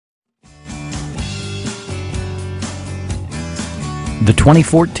The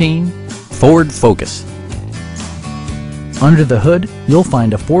 2014 Ford Focus. Under the hood, you'll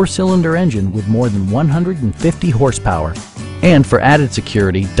find a 4-cylinder engine with more than 150 horsepower. And for added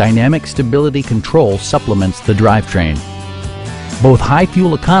security, dynamic stability control supplements the drivetrain. Both high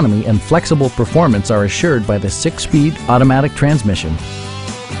fuel economy and flexible performance are assured by the 6-speed automatic transmission.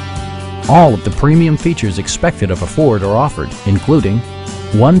 All of the premium features expected of a Ford are offered, including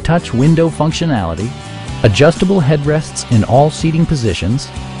one-touch window functionality, adjustable headrests in all seating positions,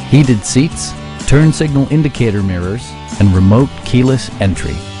 heated seats, turn signal indicator mirrors, and remote keyless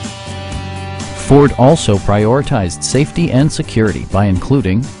entry. Ford also prioritized safety and security by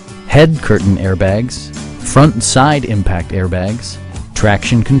including head curtain airbags, front and side impact airbags,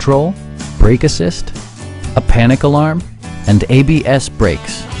 traction control, brake assist, a panic alarm, and ABS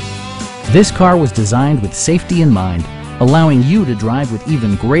brakes. This car was designed with safety in mind, allowing you to drive with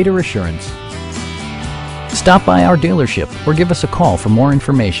even greater assurance. Stop by our dealership or give us a call for more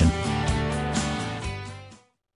information.